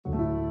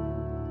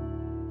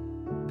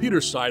Peter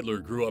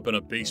Seidler grew up in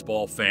a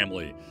baseball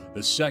family,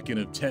 the second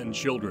of 10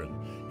 children.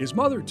 His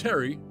mother,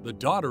 Terry, the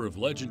daughter of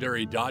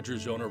legendary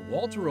Dodgers owner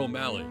Walter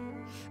O'Malley.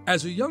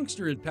 As a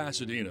youngster in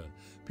Pasadena,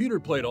 Peter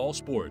played all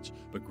sports,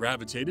 but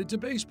gravitated to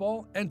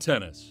baseball and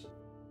tennis.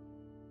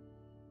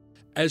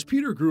 As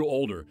Peter grew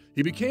older,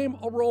 he became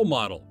a role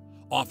model,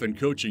 often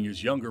coaching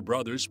his younger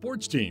brother's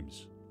sports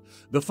teams.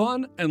 The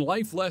fun and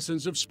life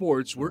lessons of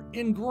sports were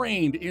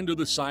ingrained into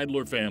the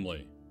Seidler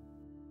family.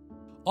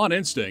 On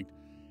instinct,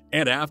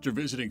 and after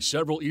visiting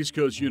several East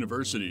Coast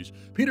universities,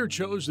 Peter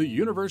chose the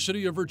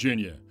University of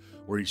Virginia,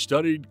 where he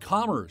studied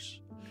commerce.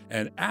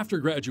 And after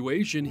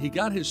graduation, he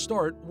got his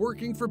start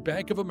working for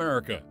Bank of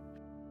America.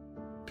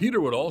 Peter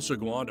would also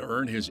go on to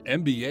earn his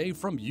MBA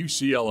from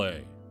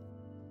UCLA.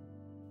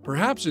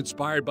 Perhaps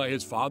inspired by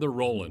his father,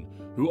 Roland,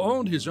 who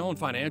owned his own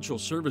financial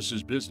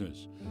services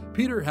business,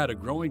 Peter had a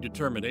growing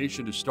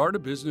determination to start a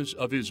business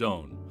of his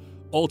own,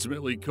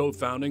 ultimately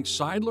co-founding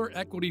Seidler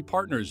Equity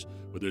Partners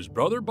with his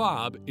brother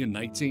Bob in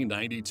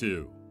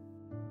 1992.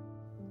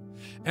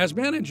 As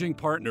managing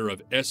partner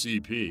of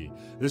SEP,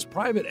 this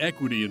private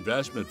equity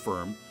investment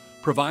firm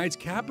provides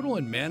capital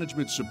and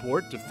management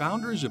support to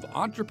founders of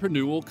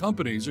entrepreneurial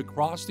companies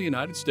across the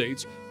United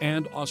States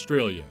and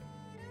Australia.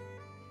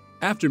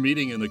 After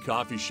meeting in the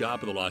coffee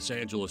shop of the Los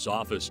Angeles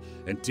office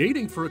and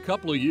dating for a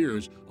couple of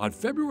years, on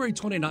February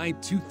 29,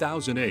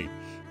 2008,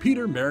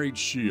 Peter married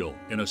Sheil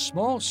in a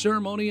small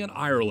ceremony in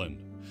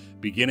Ireland,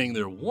 beginning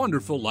their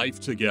wonderful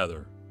life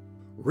together,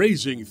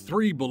 raising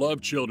 3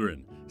 beloved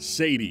children,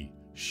 Sadie,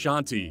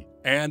 Shanti,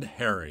 and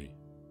Harry.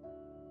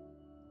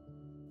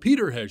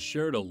 Peter has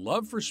shared a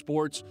love for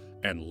sports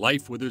and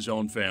life with his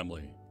own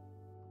family.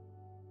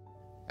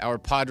 Our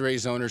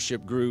Padres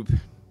ownership group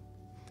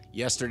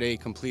yesterday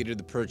completed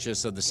the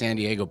purchase of the San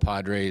Diego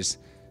Padres.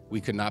 We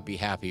could not be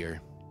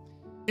happier.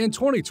 In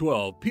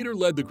 2012, Peter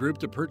led the group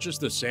to purchase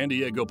the San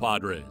Diego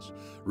Padres,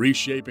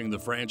 reshaping the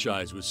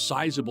franchise with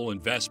sizable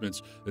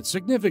investments that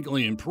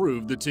significantly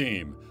improved the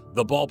team,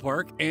 the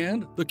ballpark,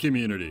 and the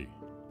community.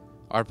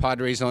 Our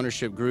Padres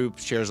ownership group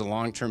shares a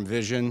long-term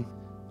vision,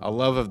 a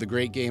love of the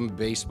great game of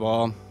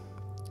baseball,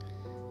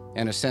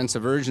 and a sense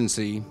of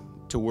urgency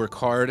to work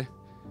hard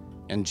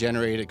and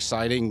generate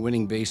exciting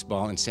winning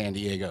baseball in San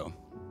Diego.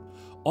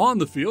 On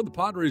the field, the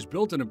Padres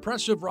built an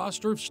impressive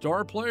roster of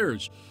star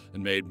players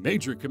and made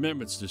major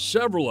commitments to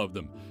several of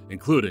them,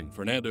 including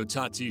Fernando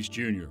Tatis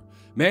Jr.,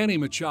 Manny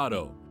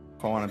Machado.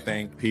 I want to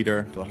thank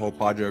Peter, the whole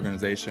Padre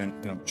organization.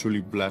 I'm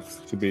truly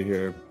blessed to be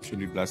here,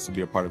 truly blessed to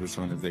be a part of this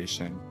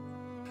organization.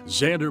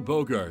 Xander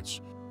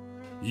Bogaerts,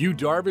 Yu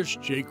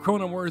Darvish, Jay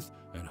Cronenworth,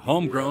 and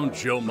homegrown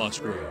Joe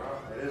Musgrove.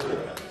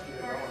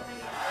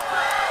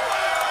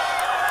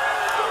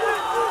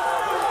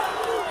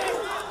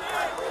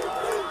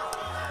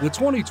 The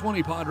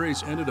 2020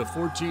 Padres ended a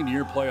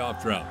 14-year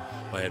playoff drought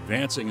by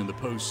advancing in the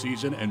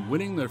postseason and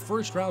winning their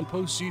first-round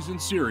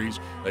postseason series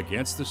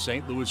against the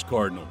St. Louis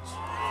Cardinals.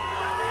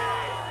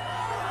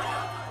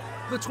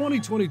 The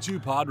 2022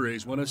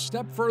 Padres went a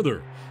step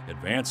further,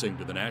 advancing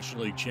to the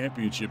National League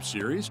Championship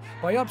Series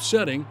by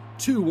upsetting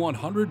 2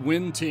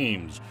 100-win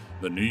teams,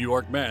 the New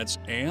York Mets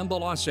and the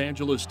Los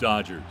Angeles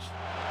Dodgers.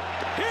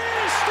 He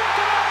struck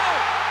it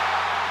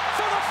out!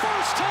 For the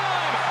first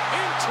time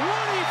in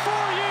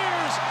 24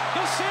 years,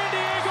 the San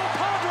Diego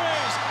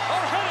Padres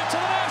are headed to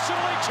the National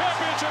League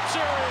Championship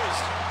Series.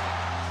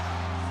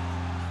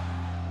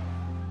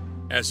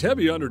 As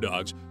heavy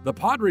underdogs, the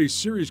Padres'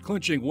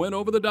 series-clinching win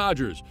over the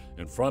Dodgers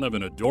in front of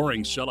an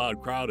adoring sellout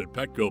crowd at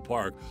Petco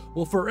Park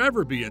will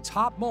forever be a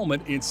top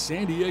moment in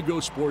San Diego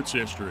sports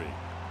history.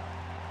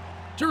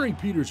 During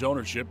Peter's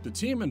ownership, the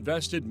team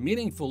invested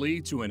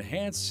meaningfully to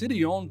enhance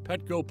city-owned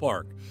Petco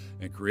Park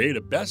and create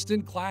a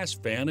best-in-class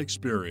fan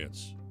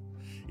experience.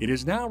 It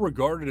is now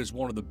regarded as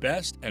one of the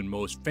best and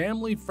most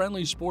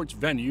family-friendly sports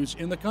venues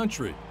in the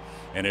country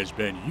and has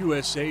been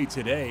USA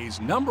Today's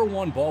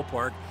 #1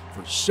 ballpark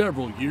for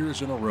several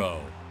years in a row.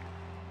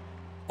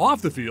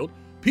 Off the field,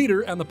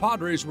 Peter and the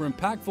Padres were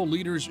impactful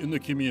leaders in the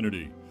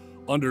community.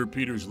 Under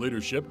Peter's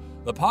leadership,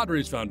 the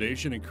Padres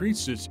Foundation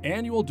increased its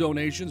annual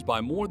donations by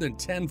more than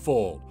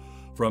tenfold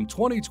from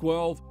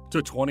 2012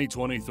 to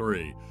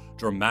 2023,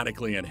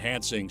 dramatically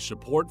enhancing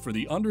support for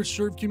the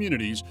underserved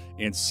communities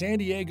in San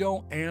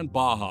Diego and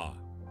Baja.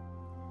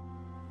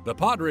 The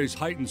Padres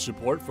heightened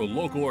support for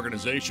local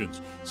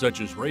organizations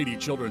such as Rady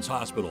Children's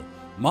Hospital,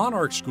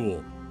 Monarch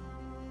School,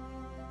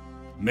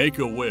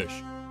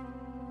 Make-A-Wish,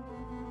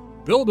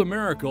 Build a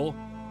Miracle,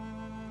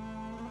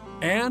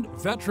 and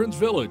Veterans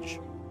Village.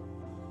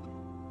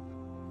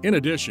 In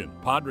addition,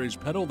 Padres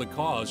Pedal the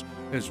Cause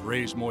has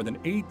raised more than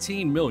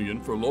 $18 million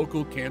for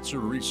local cancer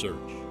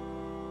research.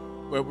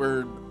 What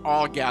we're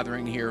all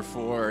gathering here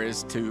for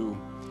is to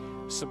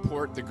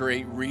support the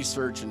great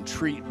research and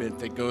treatment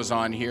that goes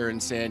on here in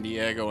San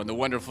Diego. And the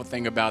wonderful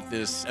thing about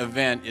this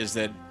event is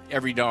that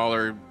every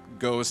dollar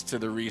goes to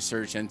the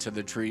research and to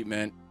the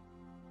treatment.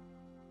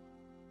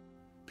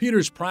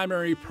 Peter's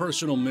primary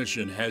personal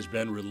mission has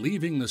been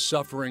relieving the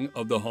suffering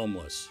of the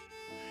homeless.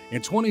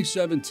 In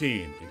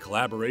 2017, in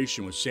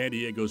collaboration with San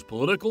Diego's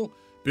political,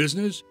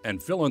 business,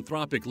 and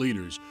philanthropic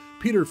leaders,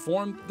 Peter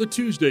formed the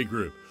Tuesday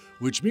Group,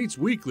 which meets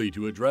weekly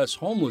to address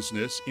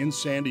homelessness in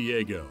San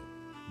Diego.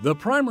 The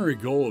primary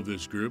goal of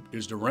this group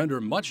is to render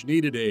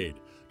much-needed aid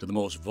to the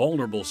most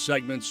vulnerable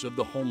segments of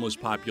the homeless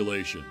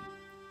population.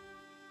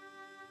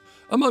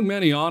 Among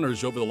many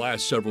honors over the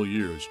last several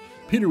years,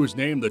 Peter was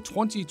named the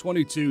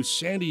 2022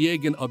 San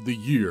Diegan of the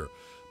Year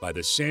by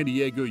the San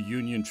Diego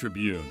Union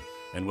Tribune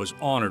and was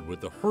honored with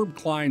the Herb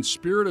Klein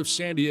Spirit of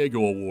San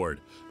Diego Award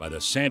by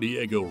the San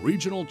Diego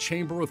Regional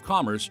Chamber of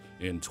Commerce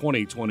in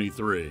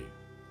 2023.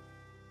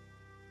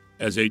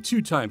 As a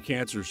two-time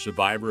cancer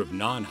survivor of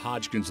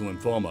non-Hodgkin's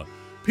lymphoma,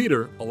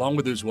 Peter, along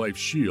with his wife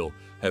Sheil,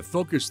 have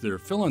focused their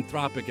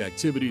philanthropic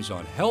activities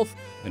on health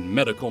and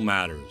medical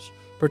matters,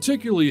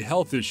 particularly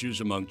health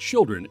issues among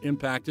children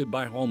impacted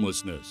by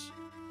homelessness.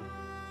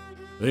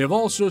 They have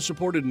also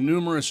supported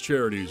numerous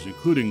charities,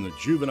 including the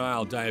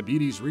Juvenile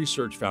Diabetes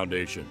Research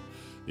Foundation,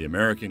 the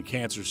American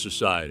Cancer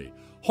Society,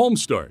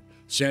 Homestart,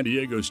 San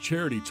Diego's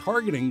charity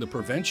targeting the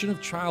prevention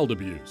of child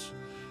abuse,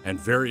 and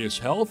various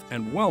health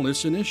and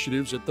wellness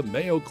initiatives at the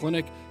Mayo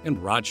Clinic in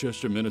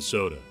Rochester,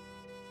 Minnesota.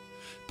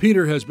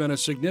 Peter has been a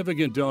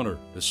significant donor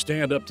to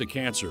Stand Up to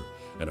Cancer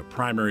and a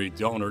primary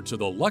donor to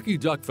the Lucky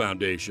Duck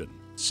Foundation,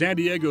 San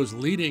Diego's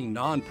leading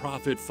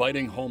nonprofit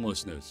fighting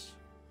homelessness.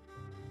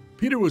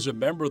 Peter was a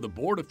member of the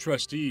Board of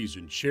Trustees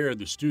and chaired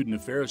the Student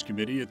Affairs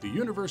Committee at the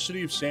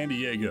University of San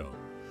Diego.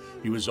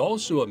 He was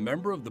also a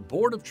member of the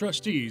Board of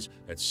Trustees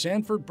at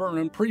Sanford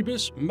Burnham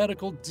Prebys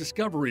Medical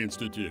Discovery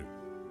Institute.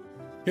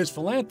 His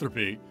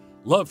philanthropy,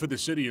 love for the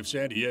city of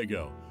San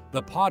Diego,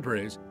 the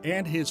Padres,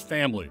 and his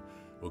family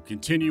will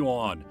continue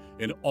on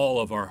in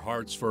all of our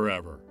hearts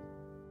forever.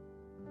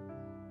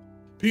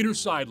 Peter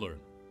Seidler,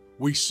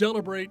 we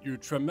celebrate your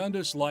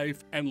tremendous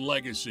life and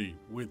legacy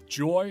with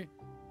joy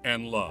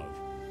and love.